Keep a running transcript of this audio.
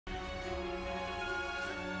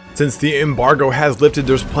Since the embargo has lifted,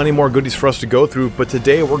 there's plenty more goodies for us to go through, but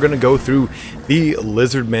today we're going to go through the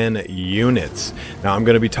Lizardmen units. Now I'm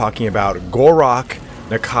going to be talking about Gor-Rok,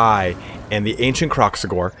 Nakai, and the ancient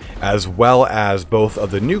Kroxigor, as well as both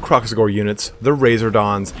of the new Kroxigor units, the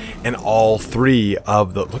Razordons, and all three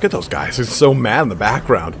of the... Look at those guys, they're so mad in the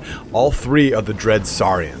background. All three of the Dread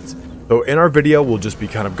Saurians. So in our video, we'll just be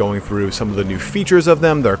kind of going through some of the new features of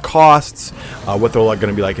them, their costs, what they're going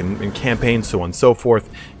to be like in campaigns, so on and so forth.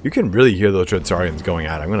 You can really hear those Dread Saurians going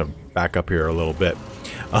at it. I'm going to back up here a little bit.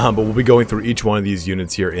 But we'll be going through each one of these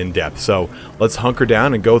units here in depth. So let's hunker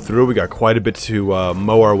down and go through. We got quite a bit to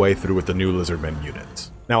mow our way through with the new Lizardmen units.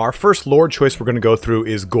 Now our first lord choice we're going to go through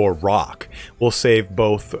is Gor-Rok. We'll save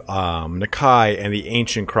both Nakai and the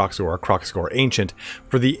ancient Kroxigor, or Kroxigor Ancient,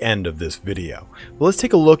 for the end of this video. But let's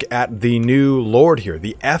take a look at the new lord here,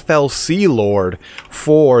 the FLC lord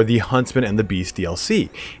for the Huntsman and the Beast DLC.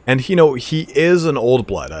 And you know, he is an old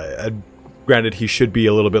blood. Granted, he should be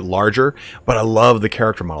a little bit larger, but I love the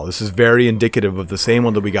character model. This is very indicative of the same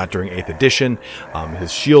one that we got during 8th edition.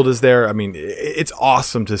 His shield is there. I mean, it's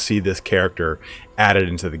awesome to see this character added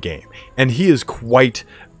into the game. And he is quite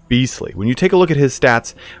beastly. When you take a look at his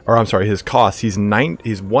stats, or I'm sorry, his costs, he's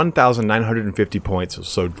 1,950 points,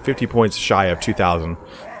 so 50 points shy of 2,000.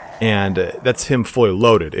 And that's him fully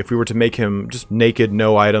loaded. If we were to make him just naked,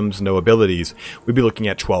 no items, no abilities, we'd be looking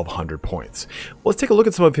at 1,200 points. Well, let's take a look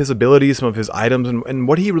at some of his abilities, some of his items, and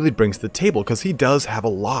what he really brings to the table, because he does have a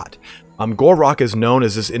lot. Gor-Rok is known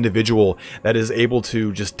as this individual that is able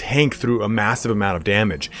to just tank through a massive amount of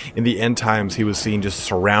damage. In the end times, he was seen just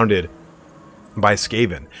surrounded by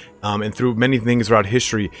Skaven. And through many things throughout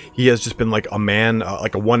history, he has just been like a man,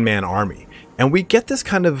 like a one-man army. And we get this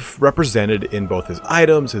kind of represented in both his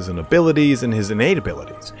items, his abilities, and his innate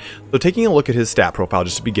abilities. So taking a look at his stat profile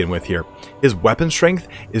just to begin with here, his weapon strength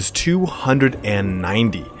is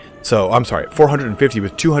 290. So, I'm sorry, 450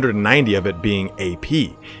 with 290 of it being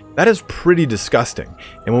AP. That is pretty disgusting.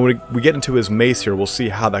 And when we get into his mace here, we'll see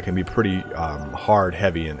how that can be pretty hard,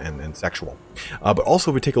 heavy, and sexual. But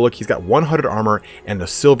also, if we take a look, he's got 100 armor and a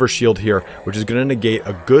silver shield here, which is going to negate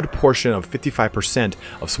a good portion of 55%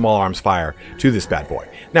 of small arms fire to this bad boy.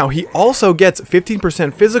 Now, he also gets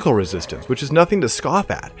 15% physical resistance, which is nothing to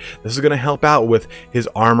scoff at. This is going to help out with his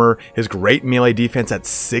armor, his great melee defense at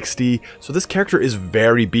 60. So this character is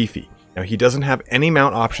very beefy. Now, he doesn't have any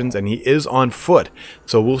mount options, and he is on foot,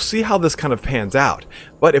 so we'll see how this kind of pans out.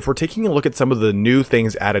 But if we're taking a look at some of the new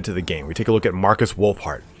things added to the game, we take a look at Marcus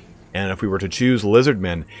Wolfheart. And if we were to choose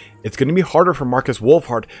Lizardmen, it's going to be harder for Marcus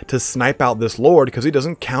Wolfheart to snipe out this lord because he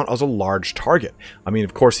doesn't count as a large target. I mean,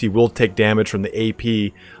 of course, he will take damage from the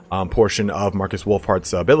AP portion of Marcus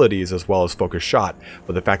Wolfheart's abilities as well as focus shot,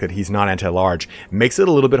 but the fact that he's not anti-large makes it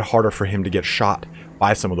a little bit harder for him to get shot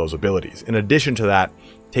by some of those abilities. In addition to that,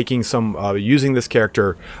 taking some using this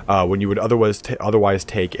character when you would otherwise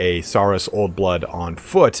take a Saurus Old Blood on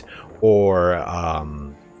foot or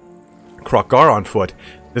Kroxigor on foot,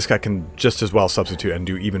 this guy can just as well substitute and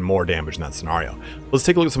do even more damage in that scenario. Let's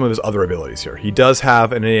take a look at some of his other abilities here. He does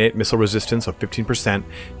have an innate missile resistance of 15%,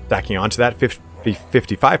 stacking onto that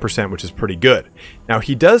 55%, which is pretty good. Now,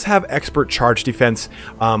 he does have expert charge defense.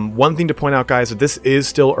 One thing to point out, guys, that this is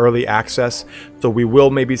still early access, so we will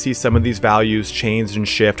maybe see some of these values change and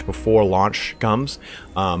shift before launch comes.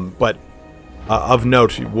 But of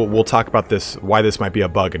note, we'll talk about this, why this might be a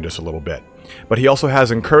bug in just a little bit. But he also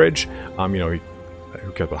has Encourage. You know,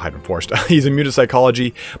 who cares about Hydron Forest? He's immune to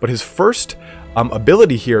psychology, but his first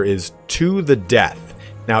ability here is To the Death.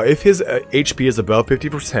 Now, if his HP is above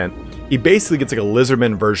 50%, he basically gets like a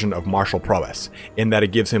Lizardman version of martial prowess, in that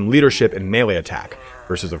it gives him leadership and melee attack,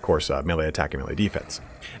 versus, of course, melee attack and melee defense.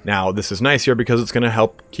 Now, this is nice here because it's going to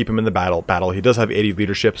help keep him in the battle. He does have 80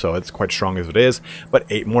 leadership, so it's quite strong as it is, but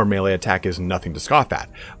 8 more melee attack is nothing to scoff at.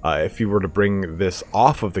 If you were to bring this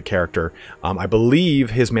off of the character, I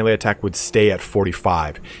believe his melee attack would stay at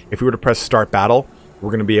 45. If we were to press Start Battle, we're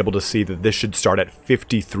going to be able to see that this should start at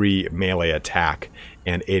 53 melee attack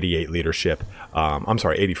and 88 leadership. I'm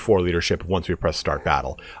sorry, 84 leadership once we press Start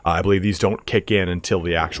Battle. I believe these don't kick in until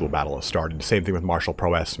the actual battle is started. Same thing with Martial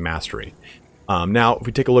Prowess Mastery. Now, if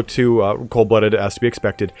we take a look to Cold-Blooded, as to be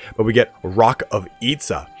expected, but we get Rock of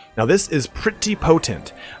Itza. Now, this is pretty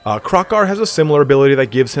potent. Kroxigor has a similar ability that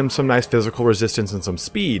gives him some nice physical resistance and some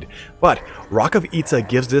speed, but Rock of Itza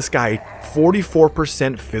gives this guy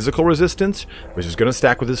 44% physical resistance, which is going to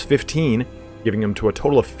stack with his 15, giving him to a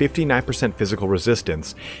total of 59% physical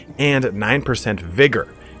resistance and 9%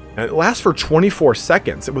 vigor. And it lasts for 24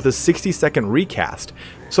 seconds with a 60-second recast.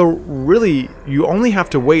 So really, you only have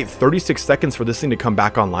to wait 36 seconds for this thing to come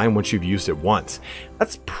back online once you've used it once.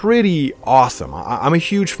 That's pretty awesome. I'm a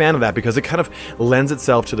huge fan of that because it kind of lends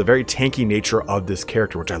itself to the very tanky nature of this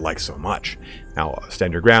character, which I like so much. Now,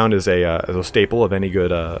 Stand Your Ground is a staple of any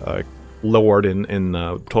good lord in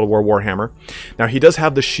Total War Warhammer. Now, he does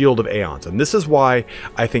have the Shield of Aeons, and this is why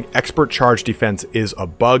I think Expert Charge Defense is a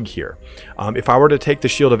bug here. If I were to take the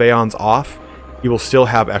Shield of Aeons off, you will still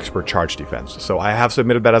have Expert Charge Defense. So I have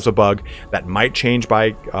submitted that as a bug. That might change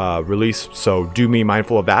by release, so do be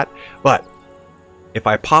mindful of that. But if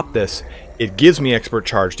I pop this, it gives me Expert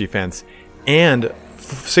Charge Defense and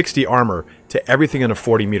 60 armor to everything in a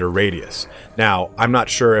 40-meter radius. Now, I'm not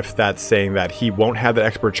sure if that's saying that he won't have that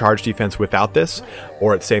Expert Charge Defense without this,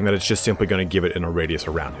 or it's saying that it's just simply going to give it in a radius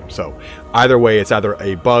around him. So either way, it's either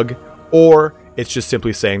a bug or it's just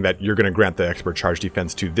simply saying that you're going to grant the Expert Charge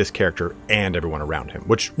Defense to this character and everyone around him,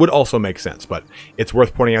 which would also make sense, but it's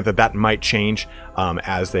worth pointing out that that might change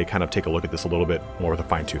as they kind of take a look at this a little bit more with a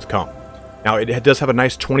fine-tooth comb. Now, it does have a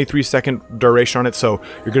nice 23-second duration on it, so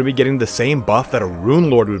you're going to be getting the same buff that a Rune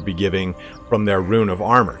Lord would be giving from their Rune of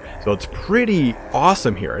Armor. So it's pretty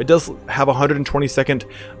awesome here. It does have a 120-second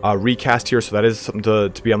recast here, so that is something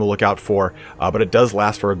to be on the lookout for, but it does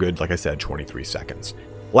last for a good, like I said, 23 seconds.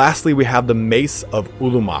 Lastly, we have the Mace of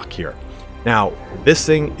Ulamok here. Now, this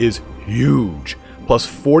thing is huge. Plus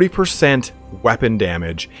 40% weapon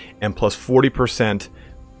damage and plus 40%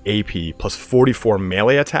 AP, plus 44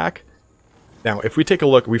 melee attack. Now, if we take a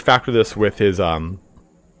look, we factor this with his to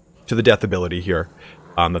the death ability here.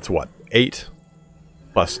 That's what, 8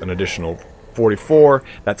 plus an additional 44.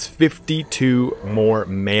 That's 52 more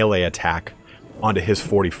melee attack onto his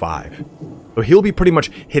 45. So he'll be pretty much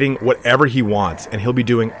hitting whatever he wants, and he'll be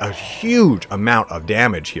doing a huge amount of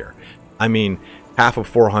damage here. I mean, half of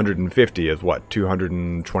 450 is what,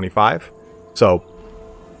 225? So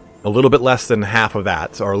a little bit less than half of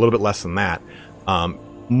that, or a little bit less than that.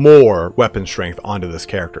 More weapon strength onto this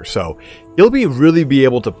character, so he'll really be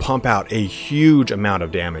able to pump out a huge amount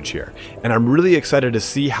of damage here, and I'm really excited to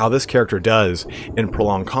see how this character does in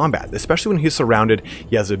prolonged combat, especially when he's surrounded.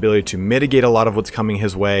 He has the ability to mitigate a lot of what's coming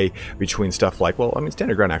his way between stuff like, well, I mean,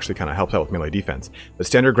 Standard Ground actually kind of helps out with melee defense, but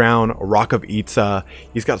Standard Ground, Rock of Itza,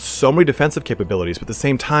 he's got so many defensive capabilities, but at the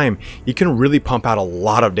same time, he can really pump out a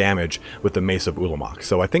lot of damage with the Mace of Ulamok.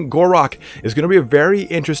 So I think Gor-Rok is going to be a very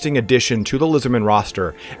interesting addition to the Lizardmen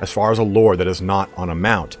roster as far as a lord that is not on a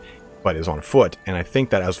mount, but is on foot, and I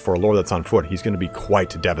think that as for a lord that's on foot, he's going to be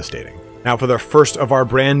quite devastating. Now, for the first of our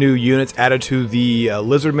brand new units added to the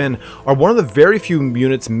Lizardmen are one of the very few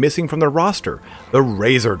units missing from their roster, the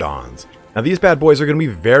Lizardons. Now, these bad boys are going to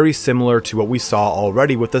be very similar to what we saw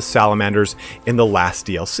already with the Salamanders in the last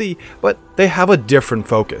DLC, but they have a different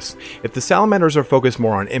focus. If the Salamanders are focused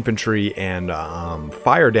more on infantry and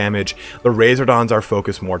fire damage, the Lizardons are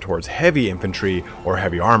focused more towards heavy infantry or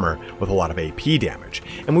heavy armor with a lot of AP damage.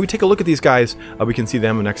 And when we take a look at these guys, we can see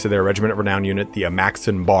them next to their Regiment of Renown unit, the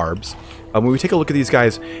Amaxon Barbs. When we take a look at these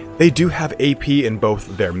guys, they do have AP in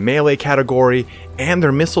both their melee category and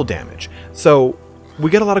their missile damage. So we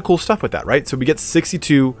get a lot of cool stuff with that, right? So we get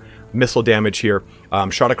 62 missile damage here,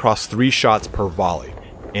 shot across 3 shots per volley.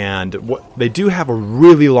 And what they do have a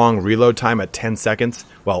really long reload time at 10 seconds,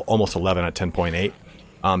 well, almost 11 at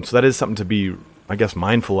 10.8. So that is something to be, I guess,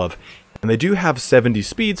 mindful of. And they do have 70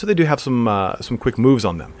 speed, so they do have some quick moves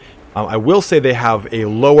on them. I will say they have a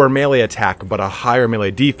lower melee attack, but a higher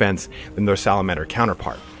melee defense than their Salamander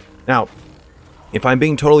counterpart. Now, if I'm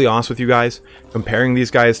being totally honest with you guys, comparing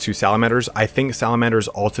these guys to Salamanders, I think Salamanders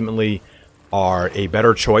ultimately are a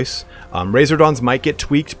better choice. Lizardons might get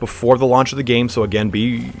tweaked before the launch of the game, so again,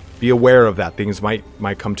 be aware of that. Things might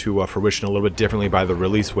come to fruition a little bit differently by the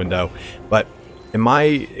release window, but in my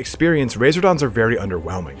experience, Lizardons are very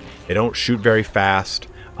underwhelming. They don't shoot very fast.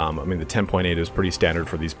 I mean, the 10.8 is pretty standard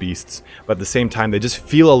for these beasts, but at the same time, they just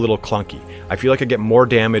feel a little clunky. I feel like I get more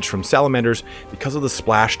damage from Salamanders because of the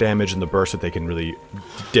splash damage and the burst that they can really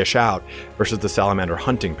dish out versus the Salamander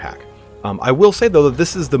hunting pack. I will say, though, that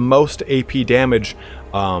this is the most AP damage,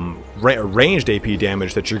 ranged AP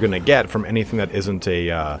damage that you're going to get from anything that isn't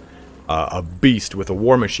a beast with a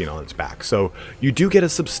war machine on its back. So you do get a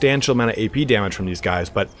substantial amount of AP damage from these guys,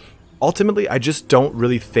 but ultimately, I just don't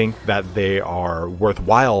really think that they are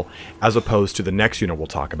worthwhile as opposed to the next unit we'll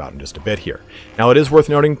talk about in just a bit here. Now, it is worth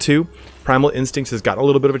noting, too, Primal Instincts has got a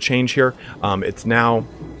little bit of a change here. It's now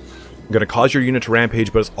going to cause your unit to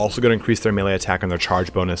rampage, but it's also going to increase their melee attack and their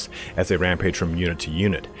charge bonus as they rampage from unit to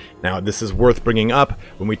unit. Now, this is worth bringing up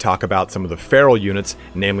when we talk about some of the feral units,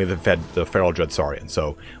 namely the feral Dreadsaurian.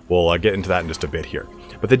 So we'll get into that in just a bit here.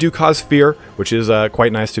 But they do cause fear, which is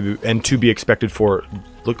quite nice to be expected for.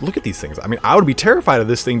 Look at these things. I mean, I would be terrified of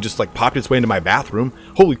this thing just like popped its way into my bathroom.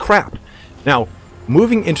 Holy crap! Now,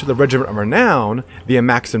 moving into the Regiment of Renown, the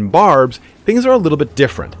Amaxan Barbs, things are a little bit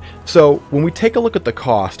different. So when we take a look at the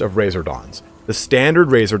cost of Razor Dawns, the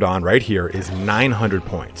standard Razor Dawn right here is 900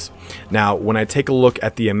 points. Now, when I take a look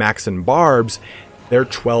at the Amaxan Barbs, they're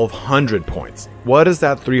 1200 points. What does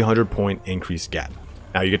that 300 point increase get?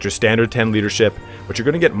 Now, you get your standard 10 leadership, but you're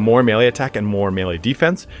going to get more melee attack and more melee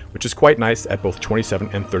defense, which is quite nice at both 27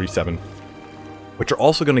 and 37. But you're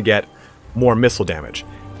also going to get more missile damage.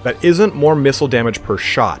 That isn't more missile damage per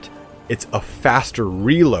shot. It's a faster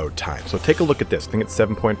reload time. So take a look at this. I think it's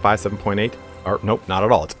 7.5, 7.8. Or nope, not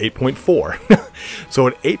at all. It's 8.4. So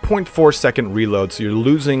an 8.4 second reload. So you're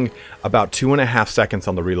losing about 2.5 seconds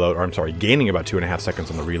on the reload. Or I'm sorry, gaining about 2.5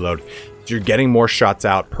 seconds on the reload. So you're getting more shots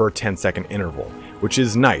out per 10-second interval, which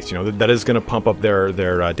is nice. You know, that is going to pump up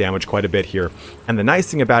their damage quite a bit here. And the nice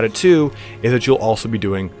thing about it too is that you'll also be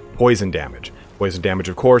doing poison damage. Poison damage,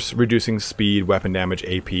 of course, reducing speed, weapon damage,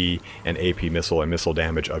 AP, and AP missile and missile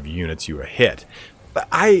damage of units you hit. But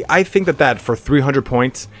I think that for 300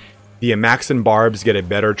 points, the Amaxan Barbs get a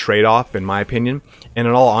better trade-off, in my opinion. And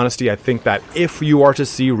in all honesty, I think that if you are to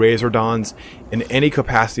see Razor Dawns in any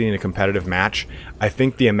capacity in a competitive match, I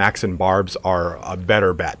think the Amaxan Barbs are a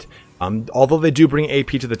better bet. Although they do bring AP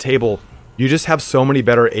to the table, you just have so many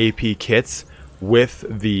better AP kits with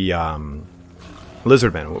the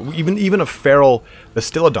Lizardmen. Even a feral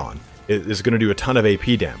Bastillodon is going to do a ton of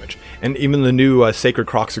AP damage. And even the new Sacred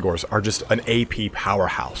Croxagors are just an AP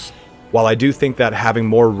powerhouse. While I do think that having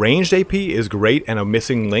more ranged AP is great and a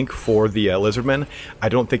missing link for the Lizardmen, I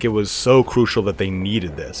don't think it was so crucial that they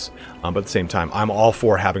needed this. But at the same time, I'm all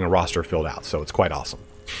for having a roster filled out, so it's quite awesome.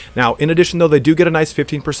 Now, in addition, though, they do get a nice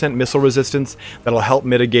 15% missile resistance that'll help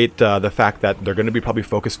mitigate the fact that they're going to be probably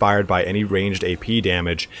focus fired by any ranged AP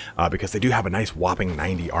damage because they do have a nice whopping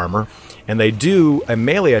 90 armor. And they do a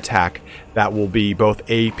melee attack that will be both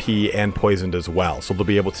AP and poisoned as well. So they'll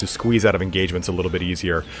be able to squeeze out of engagements a little bit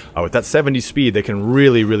easier. With that 70 speed, they can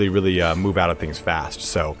really move out of things fast.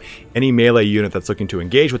 So any melee unit that's looking to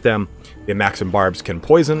engage with them, the Amaxan Barbs can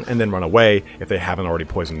poison and then run away if they haven't already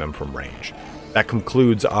poisoned them from range. That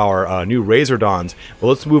concludes our new Razor Dawns. But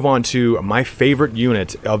let's move on to my favorite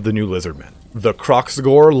unit of the new Lizardmen. The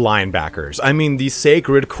Croxagor linebackers. I mean, the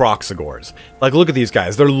sacred Croxagors. Like, look at these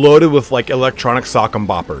guys. They're loaded with, like, electronic sock'em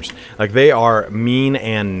boppers. Like, they are mean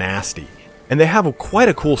and nasty. And they have quite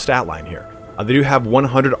a cool stat line here. They do have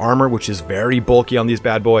 100 armor, which is very bulky on these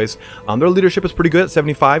bad boys. Their leadership is pretty good at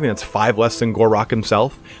 75, and it's 5 less than Gor-Rok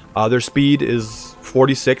himself. Their speed is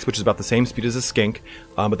 46, which is about the same speed as a skink.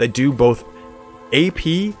 But they do both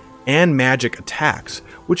AP and magic attacks,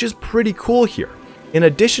 which is pretty cool here. In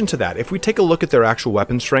addition to that, if we take a look at their actual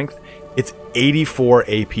weapon strength, it's 84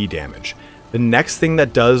 AP damage. The next thing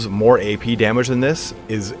that does more AP damage than this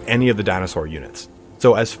is any of the dinosaur units.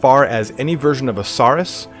 So as far as any version of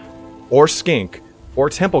Asaurus, or Skink, or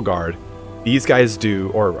Temple Guard, these guys do,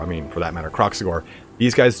 or I mean for that matter Croxagor,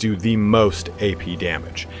 these guys do the most AP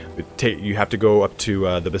damage. You have to go up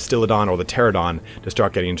to the Bastillodon or the Pterodon to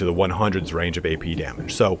start getting into the 100s range of AP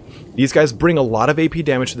damage. So these guys bring a lot of AP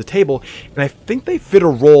damage to the table, and I think they fit a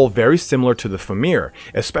role very similar to the Famir,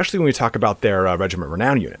 especially when we talk about their Regiment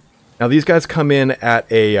Renown unit. Now these guys come in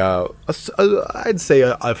at I'd say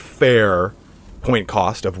a fair point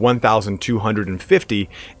cost of 1,250,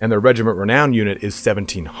 and their Regiment Renown unit is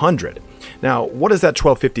 1,700. Now, what does that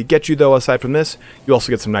 1,250 get you, though, aside from this? You also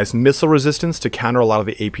get some nice missile resistance to counter a lot of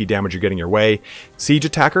the AP damage you're getting your way. Siege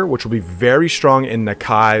Attacker, which will be very strong in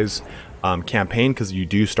Nakai's campaign, because you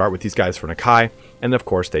do start with these guys for Nakai, and of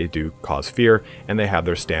course they do cause fear, and they have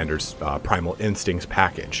their standard Primal Instincts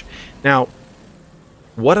package. Now,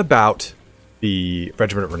 what about the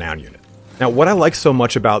Regiment Renown unit? Now, what I like so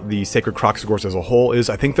much about the Sacred Croxagors as a whole is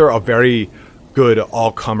I think they're a very good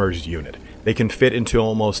all-comers unit. They can fit into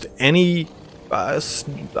almost any, I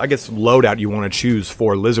guess, loadout you want to choose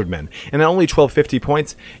for Lizardmen. And at only 1,250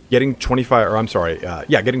 points, getting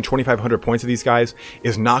 2,500 points of these guys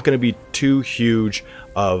is not going to be too huge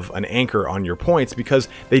of an anchor on your points because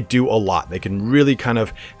they do a lot. They can really kind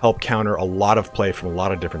of help counter a lot of play from a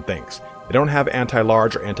lot of different things. They don't have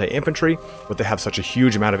anti-large or anti-infantry, but they have such a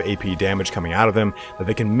huge amount of AP damage coming out of them that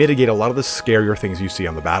they can mitigate a lot of the scarier things you see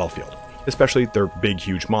on the battlefield. Especially, they're big,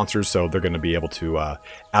 huge monsters, so they're going to be able to add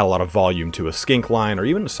a lot of volume to a skink line or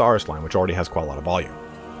even a Saurus line, which already has quite a lot of volume.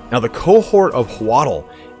 Now the cohort of Hwaddle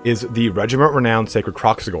is the regiment-renowned Sacred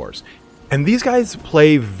Kroxigors. And these guys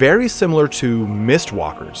play very similar to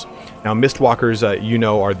Mistwalkers. Now, Mistwalkers, you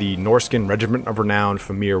know, are the Norskin Regiment of Renowned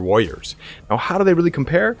Famir warriors. Now, how do they really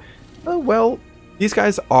compare? Well, these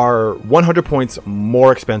guys are 100 points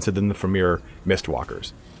more expensive than the Famir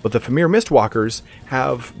Mistwalkers. But the Famir Mistwalkers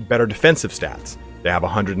have better defensive stats. They have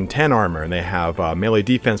 110 armor, and they have melee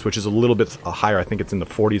defense, which is a little bit higher. I think it's in the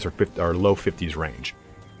 40s or, 50, or low 50s range.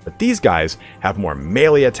 But these guys have more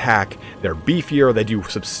melee attack, they're beefier, they do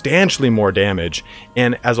substantially more damage,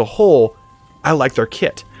 and as a whole, I like their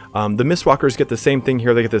kit. The Mistwalkers get the same thing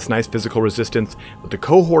here, they get this nice physical resistance, but the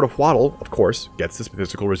cohort of Hwaddle, of course, gets this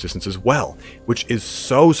physical resistance as well, which is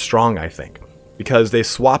so strong, I think, because they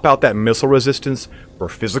swap out that missile resistance for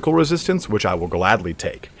physical resistance, which I will gladly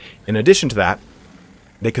take. In addition to that,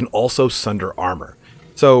 they can also sunder armor.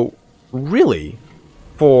 So, really,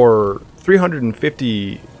 for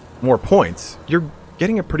 350 more points, you're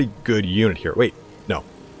getting a pretty good unit here. Wait, no,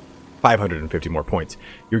 550 more points.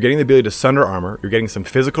 You're getting the ability to sunder armor, you're getting some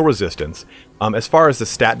physical resistance. As far as the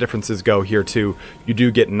stat differences go here too, you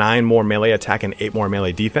do get 9 more melee attack and 8 more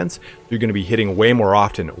melee defense. You're going to be hitting way more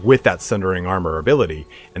often with that sundering armor ability,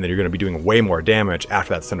 and then you're going to be doing way more damage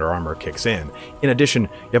after that sunder armor kicks in. In addition,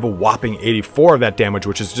 you have a whopping 84 of that damage,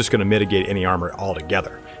 which is just going to mitigate any armor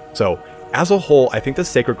altogether. So, as a whole, I think the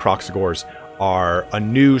Sacred Kroxigors are a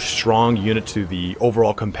new, strong unit to the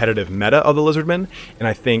overall competitive meta of the Lizardmen, and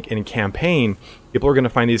I think in campaign, people are going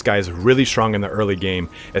to find these guys really strong in the early game,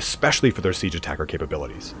 especially for their siege attacker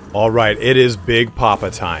capabilities. Alright, it is Big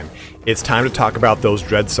Papa time. It's time to talk about those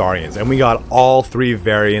Dreadsaurians, and we got all 3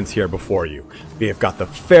 variants here before you. We have got the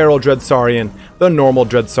Feral Dreadsaurian, the normal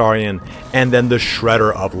Dreadsaurian, and then the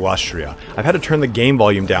Shredder of Lustria. I've had to turn the game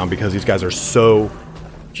volume down because these guys are so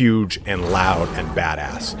huge and loud and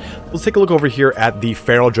badass. Let's take a look over here at the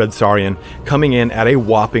Feral Dreadsaurian, coming in at a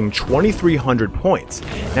whopping 2,300 points.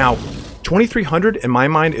 Now, 2,300 in my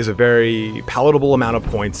mind is a very palatable amount of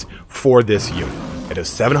points for this unit. It has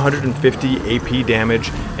 750 AP damage,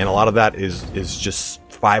 and a lot of that is just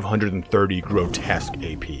 530 grotesque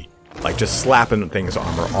AP. Like just slapping things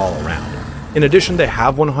armor all around. In addition, they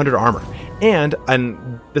have 100 armor. And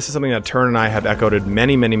this is something that Turn and I have echoed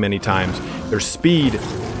many times, their speed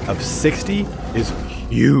of 60 is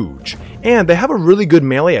huge. And they have a really good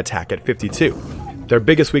melee attack at 52. Their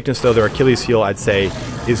biggest weakness, though, their Achilles heel, I'd say,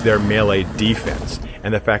 is their melee defense.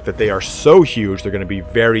 And the fact that they are so huge, they're going to be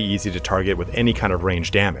very easy to target with any kind of range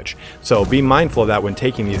damage. So be mindful of that when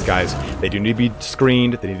taking these guys. They do need to be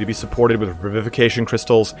screened, they need to be supported with Revivification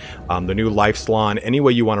Crystals, the new Life Salon. Any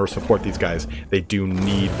way you want to support these guys, they do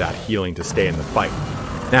need that healing to stay in the fight.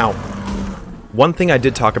 Now, one thing I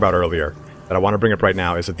did talk about earlier that I want to bring up right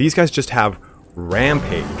now is that these guys just have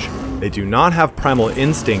Rampage. They do not have Primal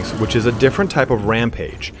Instincts, which is a different type of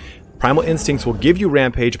Rampage. Primal Instincts will give you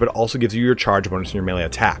Rampage, but also gives you your charge bonus in your melee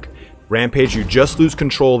attack. Rampage, you just lose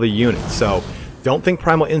control of the unit, so don't think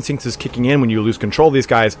Primal Instincts is kicking in when you lose control of these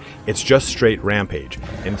guys. It's just straight Rampage,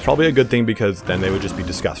 and it's probably a good thing because then they would just be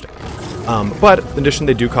disgusting. But in addition,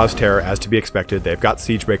 they do cause terror, as to be expected. They've got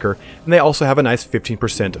Siegebreaker, and they also have a nice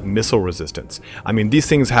 15% missile resistance. I mean, these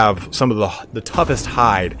things have some of the toughest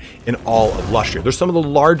hide in all of Lustria. They're some of the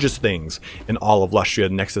largest things in all of Lustria,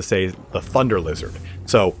 next to, say, the Thunder Lizard.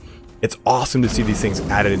 So it's awesome to see these things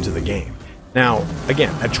added into the game. Now,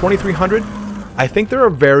 again, at 2,300, I think they're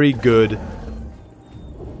a very good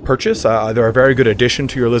purchase. They're a very good addition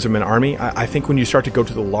to your Lizardmen army. I think when you start to go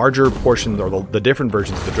to the larger portions, or the different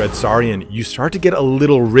versions of the Dreadsaurian, you start to get a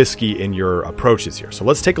little risky in your approaches here. So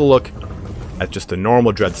let's take a look at just the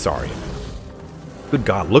normal Dreadsaurian. Good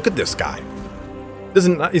God, look at this guy. He's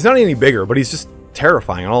not any bigger, but he's just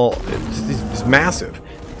terrifying. He's massive.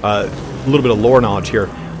 A little bit of lore knowledge here.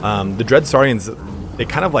 The Dreadsaurians, they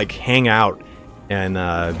kind of like hang out in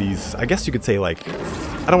these, I guess you could say, like,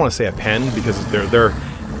 I don't want to say a pen, because they're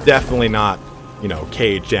definitely not, you know,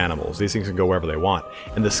 caged animals. These things can go wherever they want.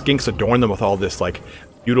 And the skinks adorn them with all this, like,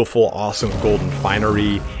 beautiful, awesome golden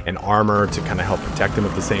finery and armor to kind of help protect them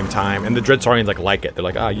at the same time. And the Dreadsaurians, like it. They're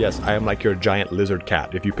like, ah, yes, I am like your giant lizard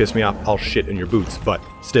cat. If you piss me off, I'll shit in your boots. But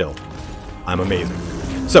still, I'm amazing.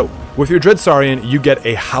 So, with your Dreadsaurian, you get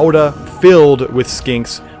a howdah filled with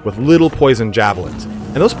skinks with little poison javelins.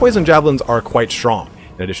 And those poison javelins are quite strong.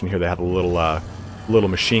 In addition, here they have a little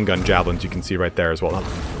machine gun javelins you can see right there as well. Not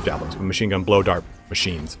javelins, but machine gun blow dart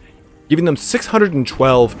machines. Giving them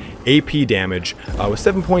 612 AP damage with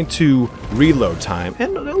 7.2 reload time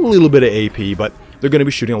and a little bit of AP, but they're going to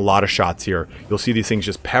be shooting a lot of shots here. You'll see these things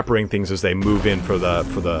just peppering things as they move in for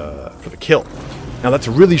the kill. Now that's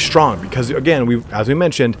really strong because, again, as we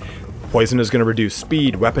mentioned, Poison is going to reduce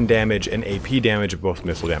speed, weapon damage, and AP damage of both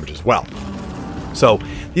missile damage as well. So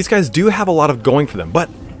these guys do have a lot of going for them, but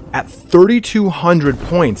at 3,200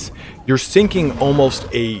 points, you're sinking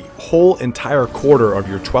almost a whole entire quarter of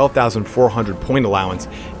your 12,400 point allowance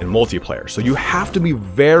in multiplayer. So you have to be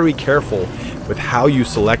very careful with how you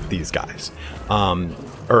select these guys,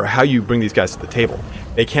 or how you bring these guys to the table.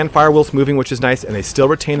 They can fire whilst moving, which is nice, and they still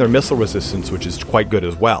retain their missile resistance, which is quite good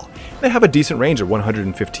as well. They have a decent range of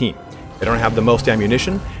 115. They don't have the most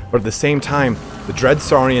ammunition, but at the same time, the Dread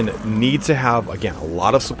Saurian needs to have, again, a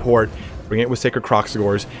lot of support. Bring it with Sacred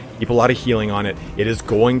Croxagors, keep a lot of healing on it. It is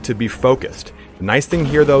going to be focused. The nice thing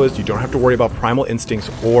here, though, is you don't have to worry about Primal Instincts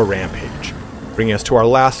or Rampage. Bringing us to our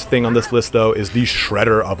last thing on this list, though, is the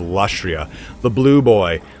Shredder of Lustria, the blue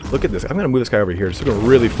boy. Look at this. I'm going to move this guy over here just to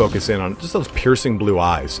really focus in on just those piercing blue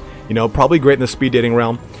eyes. You know, probably great in the speed dating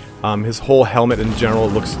realm. His whole helmet in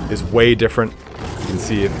general is way different. You can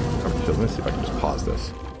see if... Let me see if I can just pause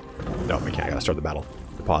this. No, I can't. I gotta start the battle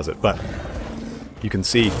to pause it. But you can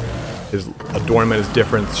see his adornment is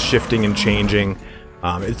different, shifting and changing.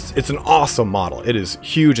 It's an awesome model. It is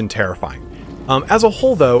huge and terrifying. As a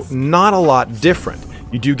whole, though, not a lot different.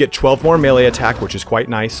 You do get 12 more melee attack, which is quite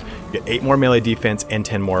nice. You get 8 more melee defense and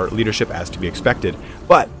 10 more leadership, as to be expected.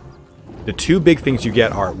 But the two big things you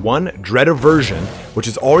get are, one, Dread Aversion, which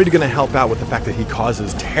is already going to help out with the fact that he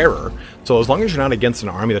causes terror. So as long as you're not against an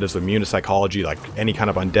army that is immune to psychology, like any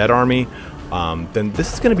kind of undead army, then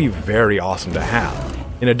this is going to be very awesome to have.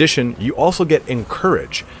 In addition, you also get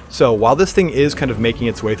Encourage. So while this thing is kind of making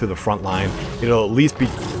its way through the front line, it'll at least be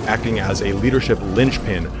acting as a leadership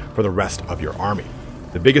linchpin for the rest of your army.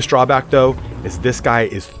 The biggest drawback, though, is this guy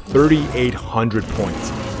is 3,800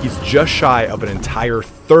 points. He's just shy of an entire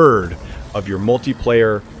third of your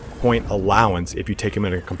multiplayer point allowance if you take him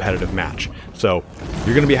in a competitive match. So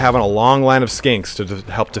you're going to be having a long line of skinks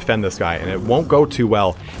to help defend this guy, and it won't go too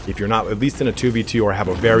well if you're not at least in a 2v2 or have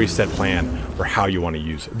a very set plan for how you want to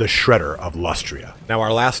use the Shredder of Lustria. Now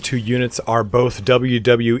our last two units are both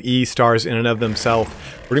WWE stars in and of themselves.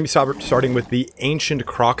 We're going to be starting with the Ancient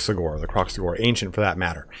Croxagor, the Croxagor Ancient for that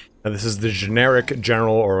matter. Now this is the generic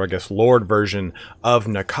general, or I guess lord version of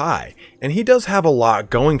Nakai, and he does have a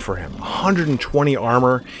lot going for him. 120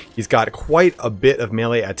 armor, he's got quite a bit of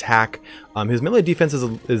melee attack. His melee defense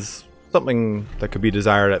is something that could be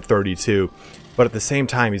desired at 32, but at the same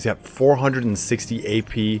time he's got 460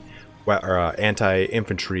 AP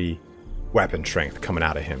anti-infantry weapon strength coming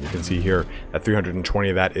out of him. You can see here that 320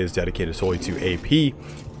 of that is dedicated solely to AP.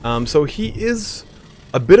 So he is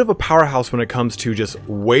a bit of a powerhouse when it comes to just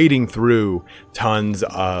wading through tons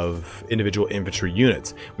of individual infantry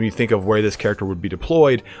units. When you think of where this character would be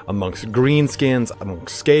deployed amongst Greenskins,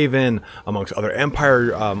 amongst Skaven, amongst other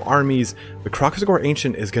Empire armies, the Croxagor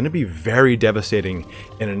Ancient is going to be very devastating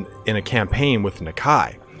in a campaign with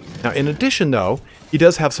Nakai. Now, in addition, though, he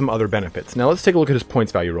does have some other benefits. Now, let's take a look at his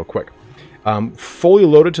points value real quick. Fully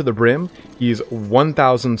loaded to the brim, he's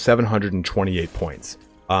 1,728 points.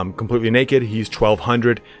 Completely naked, he's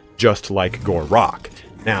 1,200, just like Gor-Rok.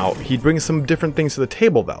 Now, he brings some different things to the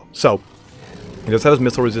table, though. So, he does have his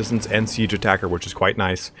missile resistance and siege attacker, which is quite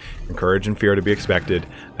nice. Encourage and fear to be expected,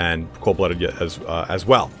 and cold-blooded as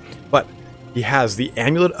well. But he has the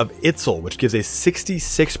Amulet of Itza, which gives a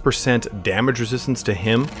 66% damage resistance to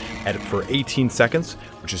him for 18 seconds,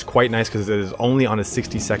 which is quite nice because it is only on a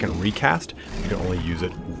 60-second recast. You can only use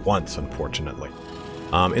it once, unfortunately.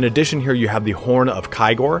 In addition, here you have the Horn of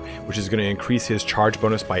Kygor, which is going to increase his charge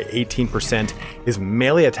bonus by 18%, his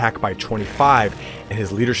melee attack by 25%, and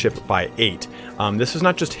his leadership by 8%. This is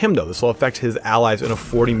not just him, though. This will affect his allies in a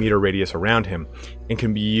 40-meter radius around him, and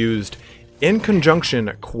can be used in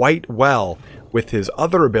conjunction quite well with his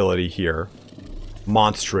other ability here,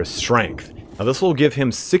 Monstrous Strength. Now this will give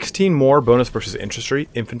him 16 more bonus versus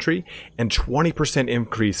infantry and 20%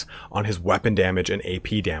 increase on his weapon damage and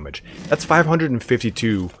AP damage. That's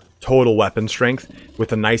 552 total weapon strength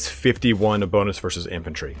with a nice 51 bonus versus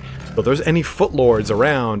infantry. So if there's any foot lords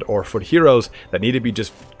around or foot heroes that need to be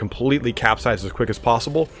just completely capsized as quick as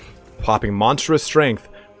possible, popping Monstrous Strength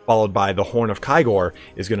followed by the Horn of Kygor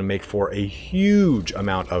is going to make for a huge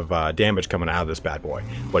amount of damage coming out of this bad boy.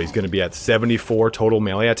 But he's going to be at 74 total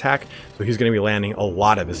melee attack, so he's going to be landing a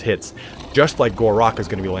lot of his hits, just like Gor-Rok is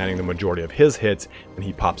going to be landing the majority of his hits when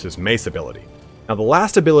he pops his mace ability. Now the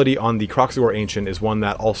last ability on the Croxagor Ancient is one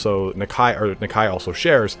that also Nakai also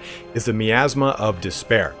shares, is the Miasma of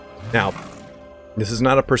Despair. Now, this is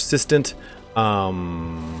not a persistent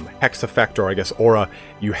hex effect, or I guess aura.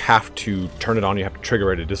 You have to turn it on, you have to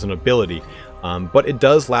trigger it. It is an ability, but it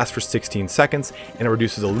does last for 16 seconds, and it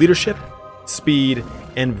reduces the leadership, speed,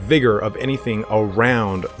 and vigor of anything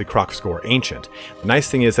around the Kroxigor Ancient. The nice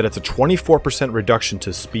thing is that it's a 24% reduction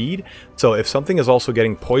to speed, so if something is also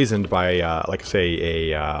getting poisoned by, like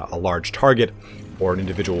say, a large target, or an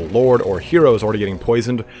individual lord or hero is already getting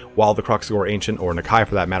poisoned while the Kroxigor Ancient, or Nakai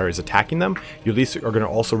for that matter, is attacking them, you at least are going to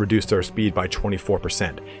also reduce their speed by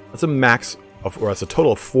 24%. That's a max of, or that's a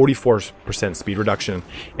total of 44% speed reduction.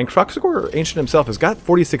 And Kroxigor Ancient himself has got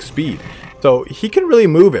 46 speed, so he can really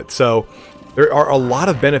move it. So there are a lot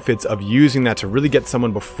of benefits of using that to really get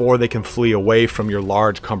someone before they can flee away from your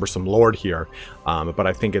large, cumbersome lord here. But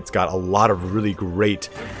I think it's got a lot of really great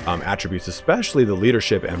attributes, especially the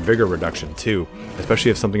leadership and vigor reduction too.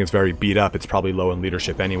 Especially if something is very beat up, it's probably low in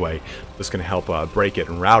leadership anyway. This can help break it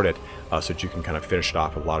and rout it so that you can kind of finish it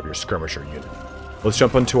off with a lot of your skirmisher unit. Let's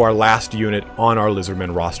jump into our last unit on our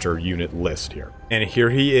Lizardmen roster unit list here. And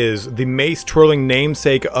here he is, the mace-twirling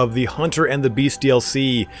namesake of the Hunter and the Beast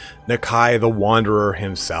DLC, Nakai the Wanderer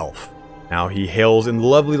himself. Now, he hails in the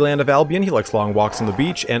lovely land of Albion. He likes long walks on the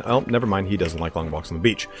beach, and oh, never mind, he doesn't like long walks on the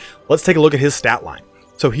beach. Let's take a look at his stat line.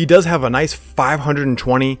 So he does have a nice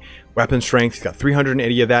 520 weapon strength. He's got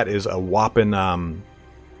 380 of that is a whopping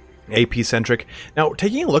AP-centric. Now,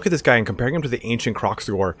 taking a look at this guy and comparing him to the Ancient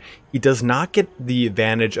Kroxigor, he does not get the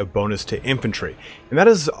advantage of bonus to infantry. And that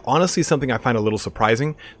is honestly something I find a little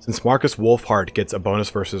surprising, since Marcus Wolfheart gets a bonus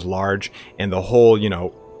versus large, and the whole, you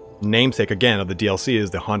know, namesake again of the DLC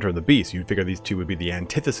is the Hunter and the Beast. You'd figure these two would be the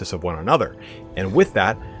antithesis of one another. And with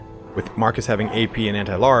that, with Marcus having AP and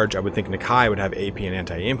anti-large, I would think Nakai would have AP and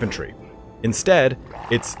anti-infantry. Instead,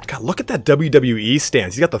 it's, God, look at that WWE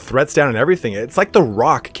stance. He's got the threats down and everything. It's like The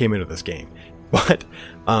Rock came into this game. But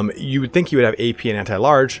you would think he would have AP and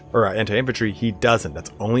anti-large, or anti-infantry. He doesn't.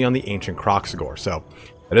 That's only on the Ancient Kroxigor. So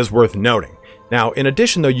that is worth noting. Now, in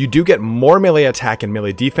addition, though, you do get more melee attack and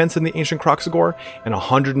melee defense in the Ancient Kroxigor, and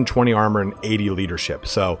 120 armor and 80 leadership.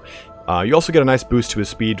 So you also get a nice boost to his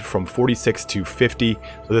speed from 46 to 50.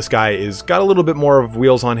 So this guy is got a little bit more of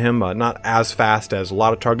wheels on him. Not as fast as a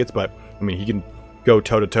lot of targets, but I mean, he can go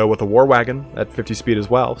toe-to-toe with a war wagon at 50 speed as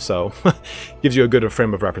well, so gives you a good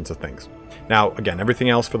frame of reference of things. Now, again, everything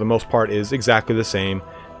else for the most part is exactly the same.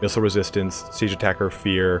 Missile resistance, siege attacker,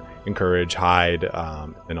 fear, encourage, hide,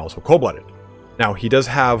 and also cold-blooded. Now, he does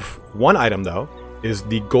have one item, though, is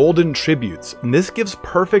the golden tributes. And this gives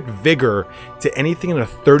perfect vigor to anything in a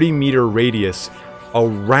 30-meter radius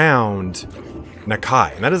around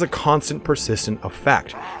Nakai, and that is a constant persistent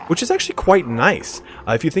effect, which is actually quite nice.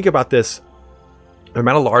 If you think about this, the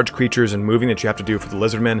amount of large creatures and moving that you have to do for the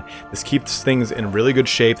Lizardmen, this keeps things in really good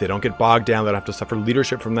shape. They don't get bogged down. They don't have to suffer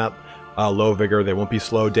leadership from that low vigor. They won't be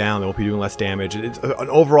slowed down. They won't be doing less damage. It's an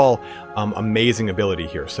overall amazing ability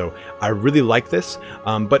here. So I really like this,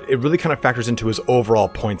 but it really kind of factors into his overall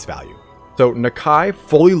points value. So Nakai,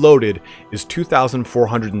 fully loaded, is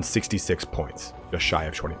 2,466 points, just shy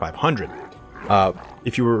of 2,500.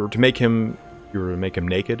 If you were to make him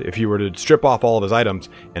naked, if you were to strip off all of his items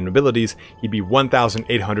and abilities, he'd be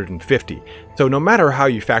 1,850. So no matter how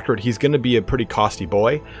you factor it, he's going to be a pretty costly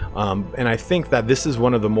boy. And I think that this is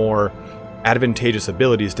one of the more advantageous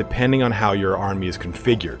abilities depending on how your army is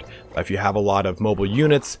configured. If you have a lot of mobile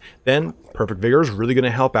units, then Perfect Vigor is really going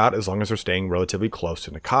to help out as long as they're staying relatively close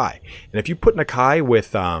to Nakai. And if you put Nakai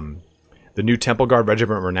with the new Temple Guard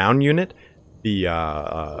Regiment Renown unit, the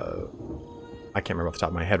I can't remember off the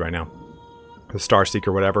top of my head right now, the Star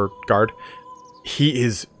Seeker whatever guard, he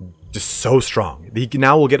is just so strong. He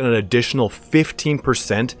now will get an additional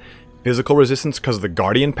 15% physical resistance because of the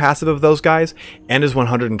Guardian passive of those guys, and his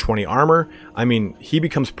 120 armor. I mean, he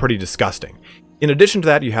becomes pretty disgusting. In addition to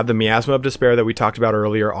that, you have the Miasma of Despair that we talked about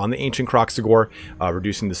earlier on the Ancient Kroxigor,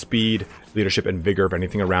 reducing the speed, leadership, and vigor of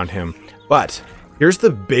anything around him. But here's the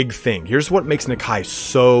big thing. Here's what makes Nakai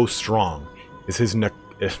so strong, is his not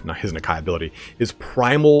his Nakai ability, his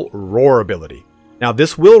Primal Roar ability. Now,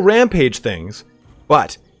 this will rampage things,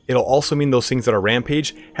 but it'll also mean those things that are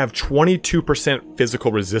rampage have 22%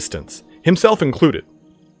 physical resistance, himself included,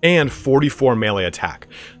 and 44 melee attack.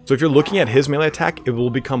 So if you're looking at his melee attack, it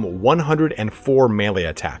will become 104 melee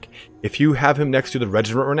attack. If you have him next to the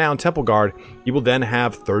Regiment Renown Temple Guard, he will then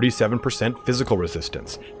have 37% physical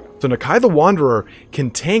resistance. So Nakai the Wanderer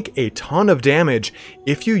can tank a ton of damage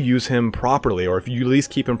if you use him properly, or if you at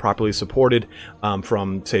least keep him properly supported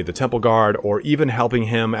from, say, the Temple Guard, or even helping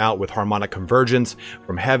him out with Harmonic Convergence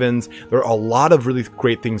from Heavens. There are a lot of really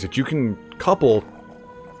great things that you can couple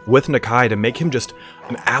with Nakai to make him just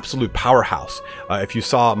an absolute powerhouse. If you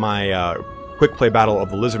saw my quick play battle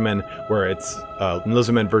of the Lizardmen, where it's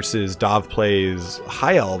Lizardmen versus Dov plays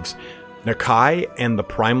High Elves, Nakai and the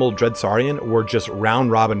Primal Dread Saurian were just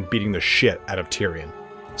round robin beating the shit out of Tyrion.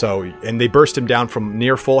 So, and they burst him down from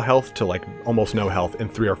near full health to like almost no health in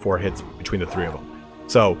 3 or 4 hits between the 3 of them.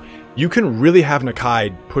 So you can really have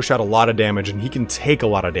Nakai push out a lot of damage, and he can take a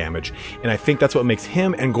lot of damage. And I think that's what makes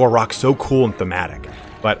him and Gor-Rok so cool and thematic.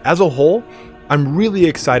 But as a whole, I'm really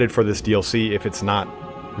excited for this DLC if it's not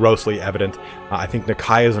grossly evident. I think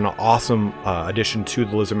Nakai is an awesome addition to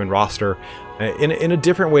the Lizardmen roster in a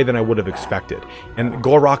different way than I would have expected. And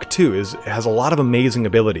Gor-Rok too has a lot of amazing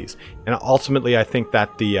abilities. And ultimately, I think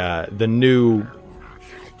that the new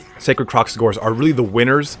Sacred Kroxigors are really the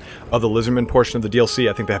winners of the Lizardmen portion of the DLC.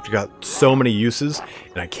 I think they have got so many uses,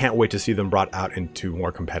 and I can't wait to see them brought out into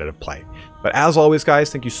more competitive play. But as always,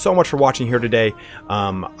 guys, thank you so much for watching here today.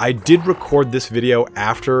 I did record this video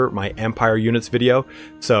after my Empire Units video,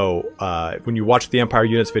 so when you watch the Empire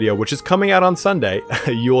Units video, which is coming out on Sunday,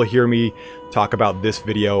 you will hear me talk about this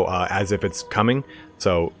video as if it's coming.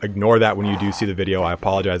 So ignore that when you do see the video. I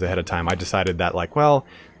apologize ahead of time. I decided that, like, well,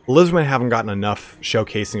 Lizardmen haven't gotten enough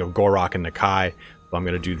showcasing of Gor-Rok and Nakai, so I'm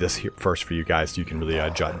going to do this here first for you guys so you can really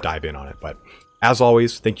dive in on it. But as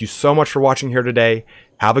always, thank you so much for watching here today.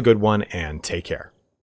 Have a good one and take care.